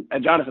said, and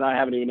Jonathan and I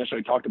haven't even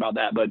necessarily talked about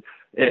that, but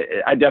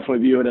I definitely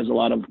view it as a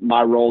lot of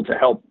my role to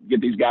help get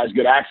these guys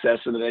good access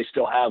so that they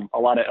still have a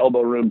lot of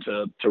elbow room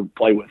to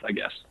play with, I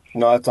guess.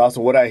 No, that's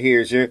awesome. What I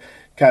hear is you're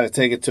kind of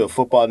taking it to a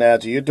football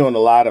analogy. You're doing a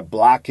lot of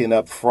blocking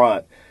up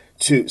front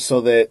so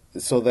that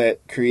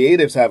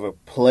creatives have a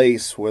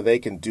place where they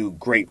can do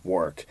great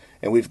work.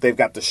 And they've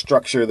got the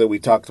structure that we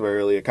talked about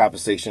earlier,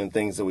 compensation and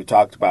things that we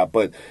talked about,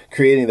 but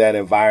creating that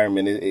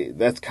environment,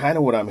 that's kind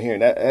of what I'm hearing.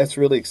 That's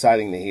really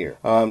exciting to hear.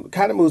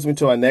 Kind of moves me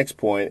to our next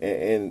point,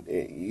 and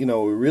it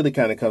really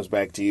kind of comes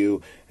back to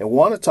you, and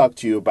want to talk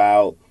to you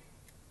about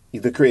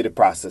the creative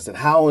process and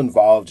how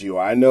involved you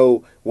are. I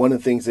know one of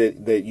the things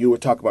that you were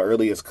talking about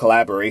earlier is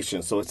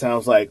collaboration. So it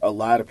sounds like a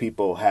lot of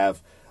people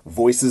have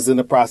voices in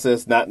the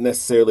process, not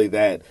necessarily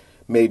that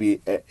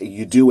maybe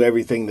you do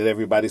everything that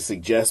everybody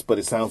suggests, but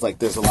it sounds like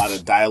there's a lot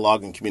of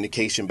dialogue and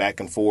communication back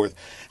and forth.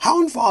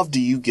 How involved do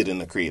you get in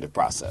the creative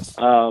process?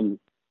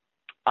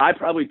 I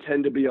probably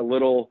tend to be a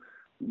little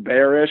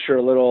bearish or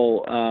a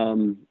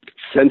little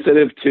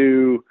sensitive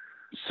to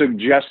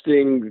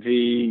suggesting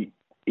the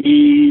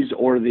ease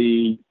or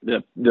the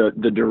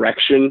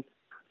direction.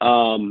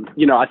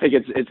 I think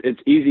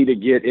it's easy to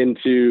get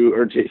into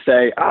or to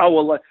say,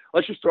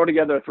 let's just throw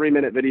together a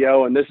 3-minute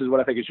video and this is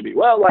what I think it should be.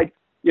 Well,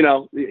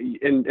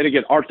 and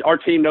again, our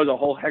team knows a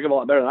whole heck of a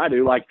lot better than I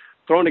do.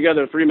 Throwing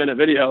together a 3-minute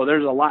video,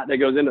 there's a lot that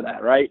goes into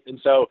that, right? And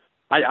so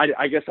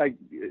I guess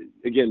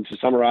again, to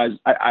summarize,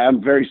 I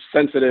am very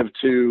sensitive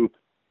to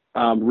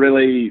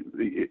really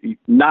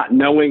not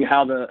knowing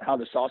how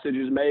the sausage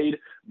is made,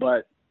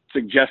 but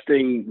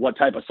suggesting what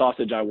type of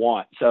sausage I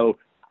want. So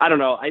I don't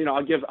know.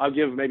 I'll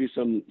give maybe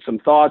some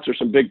thoughts or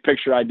some big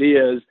picture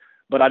ideas,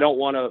 but I don't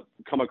want to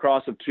come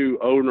across as too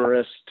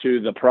onerous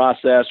to the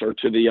process or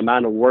to the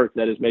amount of work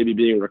that is maybe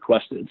being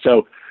requested.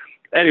 So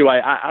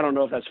anyway, I don't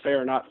know if that's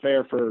fair or not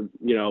fair for,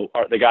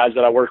 the guys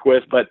that I work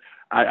with, but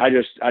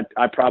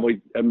I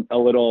probably am a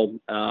little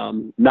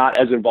not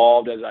as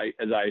involved as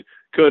I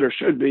could or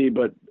should be,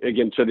 but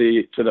again, to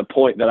the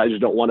point that I just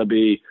don't want to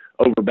be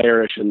over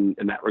bearish in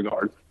that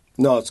regard.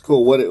 No, it's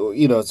cool.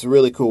 It's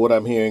really cool. What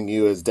I'm hearing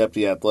you as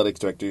deputy athletics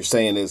director, you're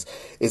saying is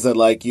that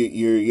like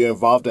you're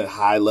involved in a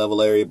high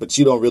level area, but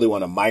you don't really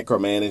want to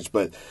micromanage,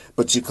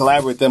 but you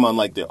collaborate with them on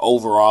like the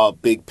overall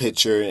big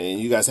picture, and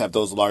you guys have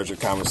those larger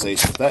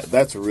conversations.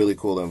 That's a really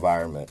cool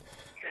environment.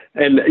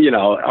 And,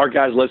 our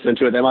guys listening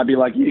to it, they might be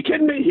like, you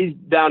kidding me? He's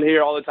down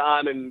here all the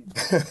time and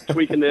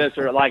tweaking this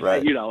or like,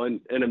 right.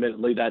 And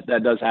admittedly that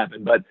does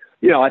happen. But,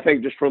 I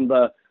think just from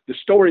the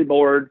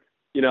storyboard,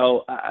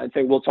 I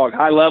think we'll talk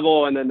high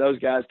level and then those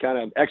guys kind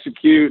of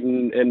execute.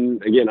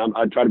 And again,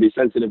 I try to be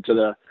sensitive to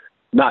the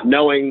not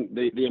knowing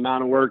the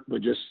amount of work,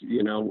 but just,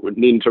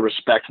 needing to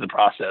respect the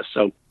process.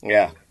 So,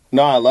 yeah.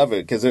 No, I love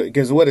it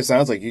because what it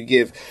sounds like you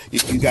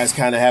guys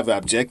kind of have an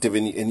objective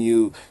and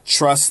you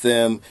trust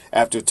them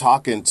after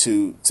talking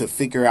to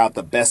figure out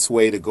the best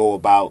way to go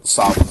about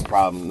solving the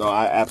problem. No,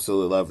 I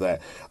absolutely love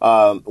that.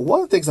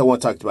 One of the things I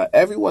want to talk about,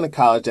 everyone in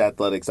college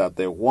athletics out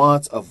there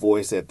wants a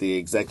voice at the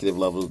executive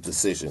level of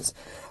decisions.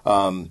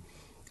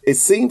 It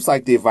seems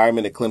like the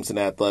environment at Clemson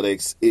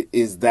Athletics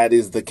is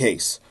the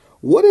case.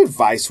 What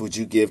advice would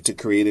you give to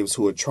creatives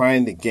who are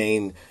trying to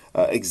gain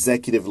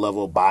executive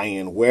level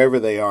buy-in wherever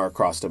they are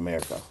across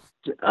America?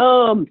 It's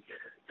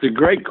a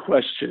great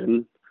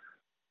question.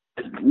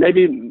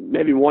 Maybe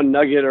one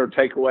nugget or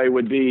takeaway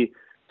would be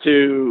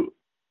to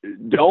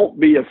don't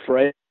be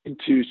afraid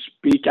to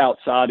speak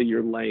outside of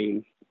your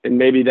lane. And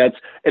maybe that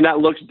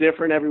looks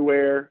different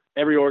everywhere,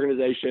 every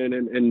organization,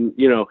 and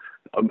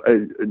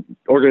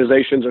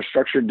organizations are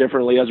structured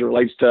differently as it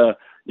relates to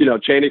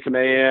chain of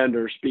command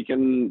or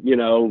speaking,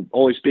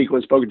 only speak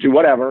when spoken to,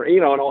 whatever,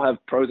 and all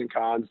have pros and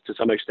cons to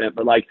some extent.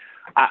 But like,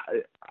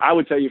 I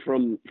would tell you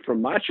from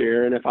my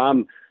chair, and if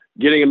I'm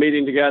getting a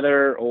meeting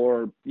together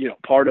or,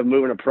 part of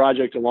moving a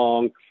project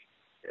along,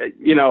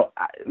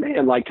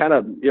 like kind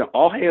of,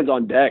 all hands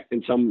on deck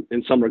in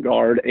some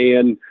regard.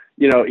 And,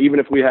 even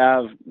if we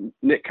have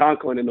Nick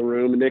Conklin in the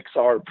room, Nick's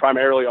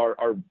primarily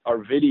our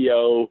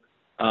video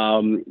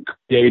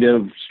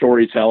creative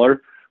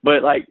storyteller.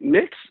 But like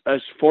Nick's a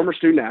former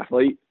student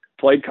athlete,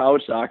 played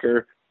college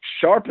soccer,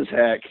 sharp as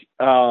heck,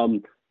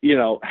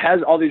 has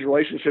all these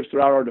relationships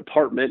throughout our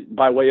department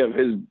by way of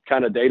his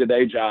kind of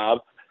day-to-day job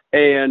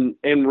and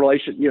in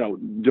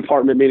relation,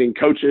 department meaning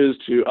coaches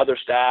to other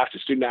staff to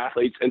student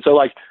athletes. And so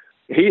like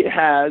he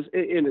has,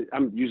 and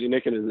I'm using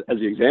Nick as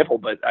the example,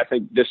 but I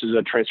think this is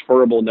a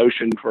transferable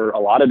notion for a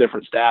lot of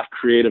different staff,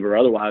 creative or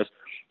otherwise.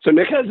 So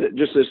Nick has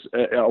just this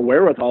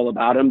wherewithal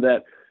about him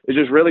that is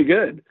just really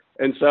good.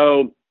 And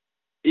so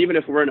even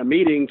if we're in a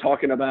meeting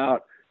talking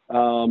about,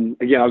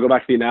 again, I'll go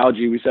back to the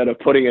analogy we said of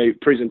putting a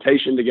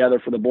presentation together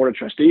for the board of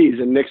trustees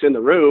and Nick's in the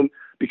room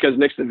because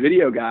Nick's the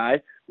video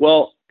guy.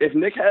 Well, if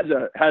Nick has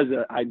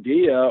an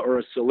idea or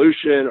a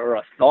solution or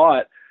a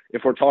thought,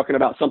 if we're talking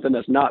about something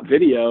that's not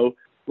video,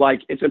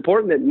 like it's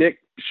important that Nick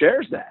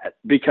shares that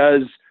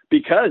because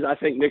I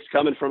think Nick's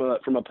coming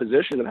from a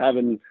position of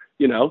having,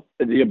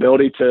 the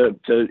ability to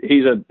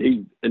he's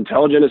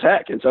intelligent as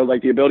heck. And so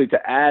like the ability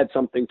to add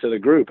something to the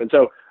group. And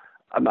so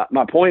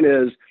my point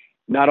is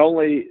not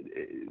only,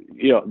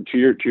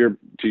 to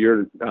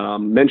your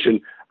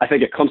mention, I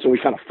think at Clemson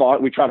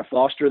we try to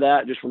foster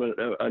that just from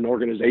an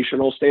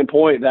organizational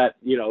standpoint that,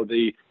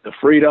 the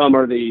freedom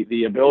or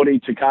the ability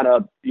to kind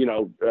of,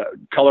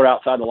 color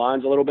outside the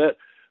lines a little bit.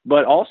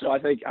 But also I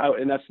think,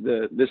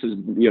 this is,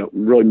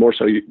 really more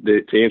so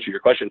to answer your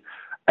question,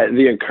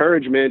 the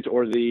encouragement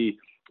or the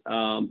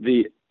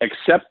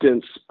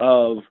acceptance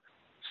of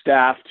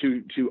staff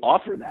to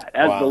offer that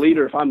as the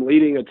leader. If I'm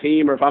leading a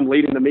team or if I'm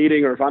leading the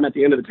meeting or if I'm at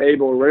the end of the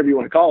table or whatever you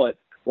want to call it,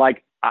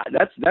 like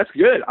that's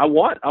good. I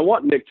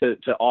want Nick to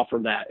offer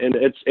that.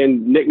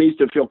 And Nick needs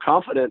to feel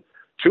confident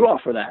to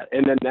offer that.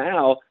 And then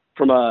now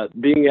from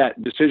being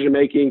at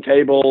decision-making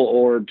table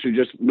or to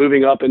just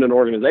moving up in an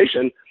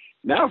organization,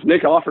 now if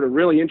Nick offered a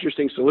really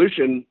interesting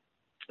solution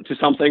to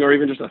something or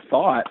even just a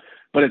thought,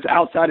 but it's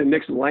outside of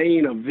Nick's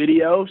lane of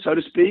video, so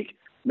to speak,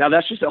 now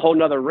that's just a whole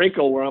nother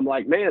wrinkle where I'm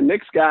like, man,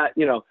 Nick's got,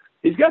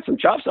 he's got some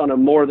chops on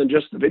him more than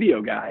just the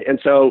video guy. And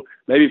so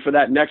maybe for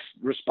that next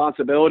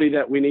responsibility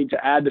that we need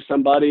to add to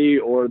somebody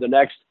or the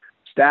next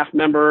staff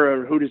member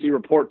or who does he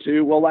report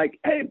to? Well, like,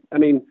 hey, I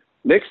mean,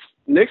 Nick's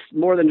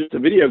more than just a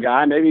video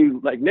guy. Maybe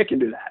like Nick can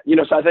do that.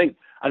 So I think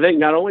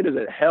not only does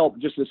it help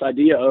just this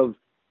idea of,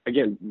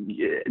 again,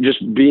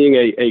 just being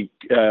a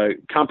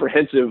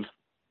comprehensive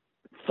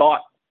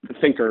thought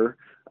thinker,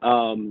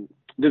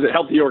 does it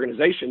help the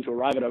organization to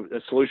arrive at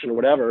a solution or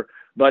whatever?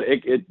 But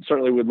it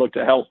certainly would look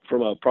to help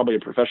from probably a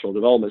professional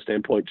development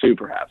standpoint too,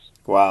 perhaps.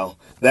 Wow,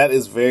 that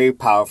is very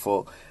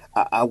powerful.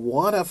 I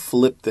want to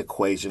flip the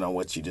equation on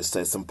what you just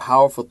said. Some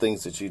powerful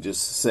things that you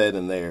just said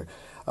in there.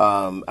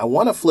 I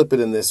want to flip it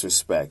in this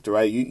respect,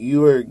 right?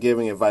 You are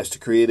giving advice to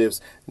creatives.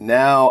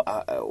 Now,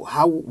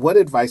 what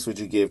advice would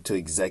you give to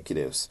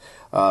executives,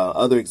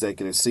 other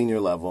executives, senior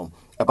level,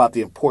 about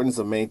the importance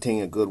of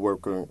maintaining a good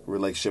working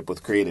relationship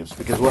with creatives?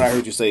 Because what I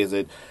heard you say is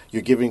that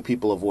you're giving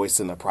people a voice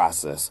in the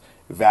process,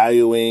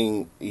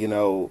 valuing,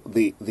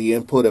 the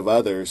input of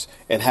others,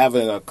 and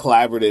having a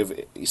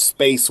collaborative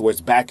space where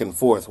it's back and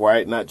forth,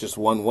 right? Not just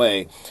one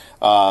way.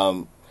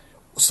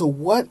 So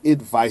what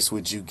advice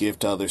would you give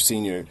to other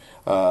senior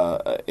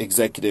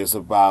executives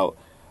about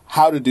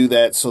how to do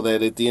that so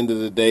that at the end of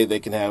the day they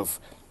can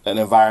have an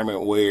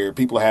environment where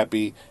people are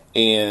happy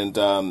and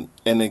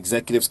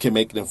executives can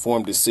make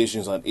informed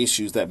decisions on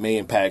issues that may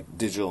impact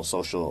digital,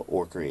 social,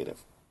 or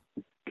creative?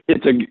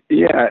 It's a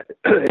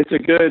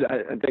good.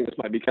 I think this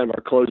might be kind of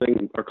our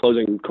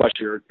closing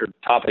question or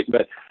topic,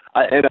 but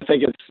I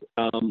think it's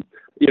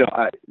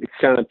it's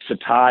kind of to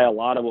tie a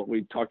lot of what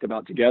we talked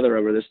about together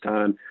over this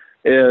time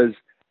is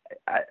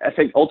I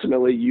think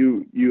ultimately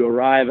you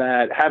arrive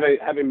at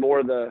having more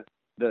of the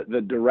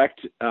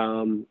direct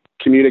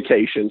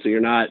communication. So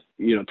you're not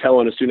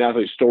telling a student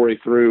athlete story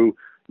through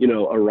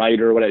a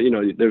writer or whatever.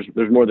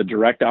 There's more of the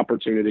direct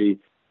opportunity,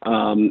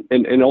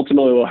 and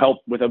ultimately will help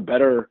with a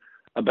better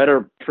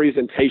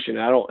presentation.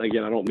 I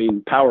don't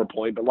mean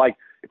PowerPoint, but like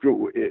if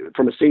you're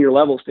from a senior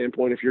level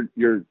standpoint, if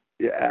you're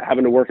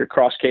having to work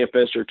across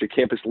campus or to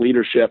campus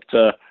leadership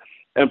to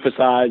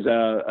emphasize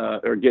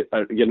or get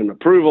an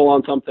approval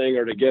on something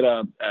or to get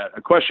a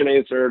question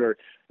answered, or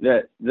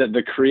that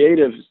the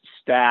creative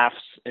staffs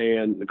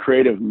and the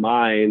creative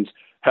minds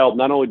help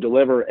not only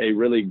deliver a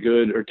really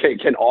good or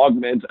can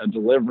augment a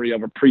delivery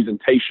of a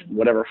presentation,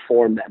 whatever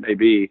form that may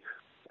be,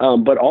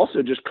 but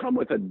also just come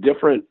with a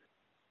different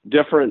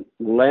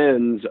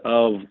lens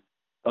of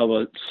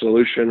a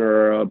solution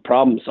or a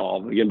problem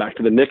solve. Again, back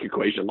to the Nick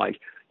equation. Like,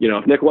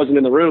 if Nick wasn't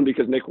in the room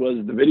because Nick was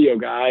the video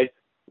guy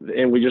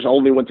and we just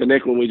only went to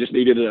Nick when we just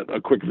needed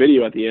a quick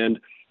video at the end.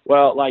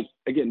 Well, like,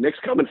 again, Nick's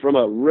coming from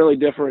a really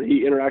different,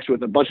 he interacts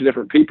with a bunch of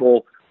different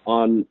people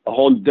on a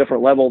whole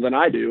different level than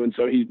I do. And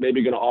so he's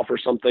maybe going to offer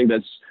something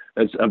that's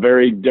a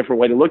very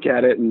different way to look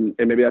at it. And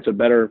maybe that's a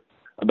better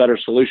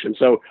solution.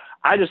 So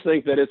I just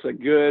think that it's a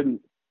good,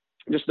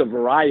 just the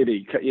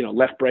variety,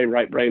 left brain,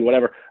 right brain,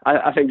 whatever.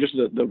 I think just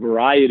the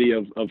variety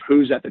of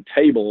who's at the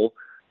table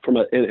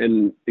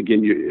and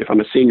again, if I'm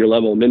a senior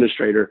level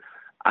administrator,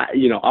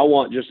 I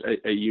want just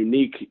a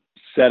unique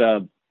set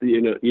of,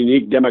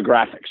 unique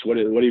demographics,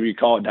 whatever you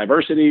call it,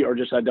 diversity, or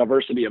just a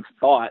diversity of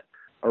thought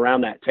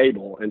around that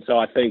table. And so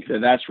I think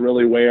that's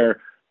really where,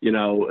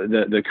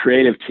 the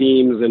creative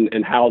teams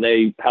and how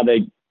they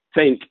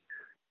think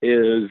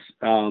is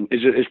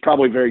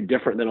probably very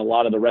different than a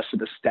lot of the rest of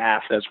the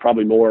staff. That's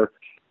probably more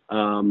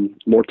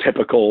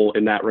typical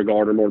in that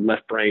regard, or more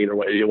left brain, or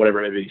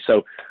whatever it may be.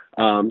 So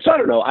I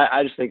don't know.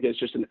 I just think it's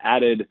just an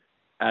added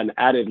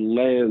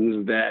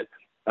lens that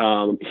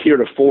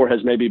heretofore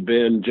has maybe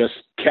been just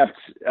kept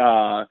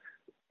at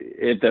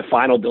the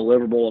final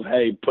deliverable of,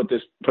 hey, put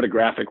a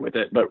graphic with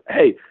it. But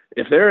hey,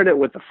 if they're in it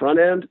with the front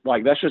end,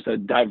 like, that's just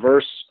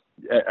another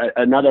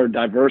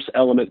diverse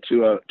element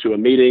to a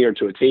meeting or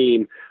to a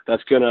team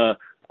that's gonna,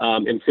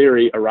 in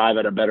theory, arrive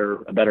at a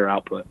better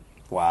output.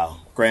 Wow.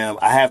 Graham,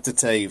 I have to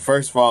tell you,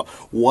 first of all,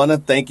 want to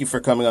thank you for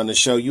coming on the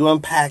show. You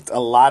unpacked a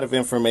lot of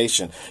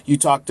information. You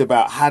talked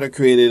about how to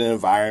create an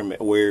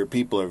environment where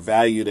people are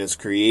valued as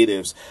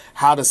creatives,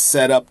 how to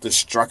set up the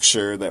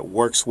structure that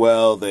works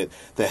well, that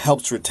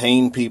helps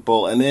retain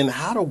people, and then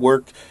how to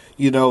work,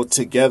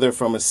 together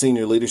from a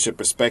senior leadership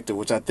perspective,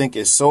 which I think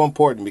is so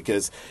important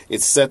because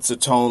it sets a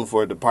tone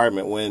for a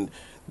department when,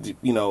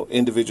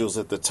 individuals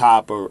at the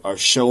top are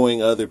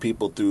showing other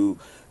people through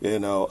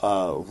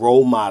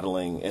role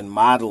modeling and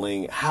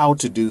modeling how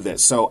to do that.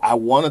 So I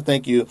want to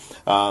thank you.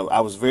 I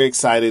was very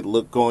excited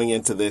going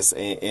into this,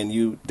 and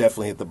you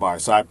definitely hit the bar.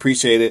 So I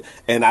appreciate it.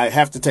 And I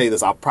have to tell you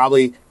this, I'll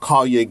probably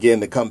call you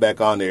again to come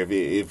back on there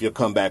if you'll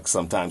come back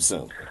sometime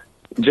soon.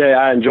 Jay,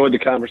 I enjoyed the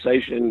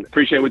conversation.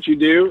 Appreciate what you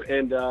do.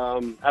 And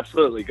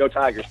absolutely, go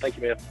Tigers. Thank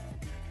you, man.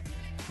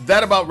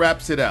 That about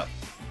wraps it up.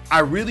 I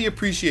really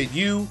appreciate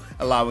you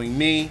allowing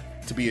me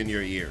to be in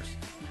your ears.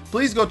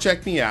 Please go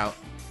check me out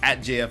at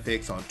JF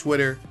Hicks on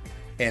Twitter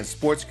and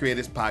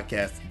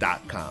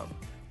sportscreatorspodcast.com.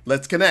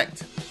 Let's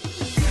connect.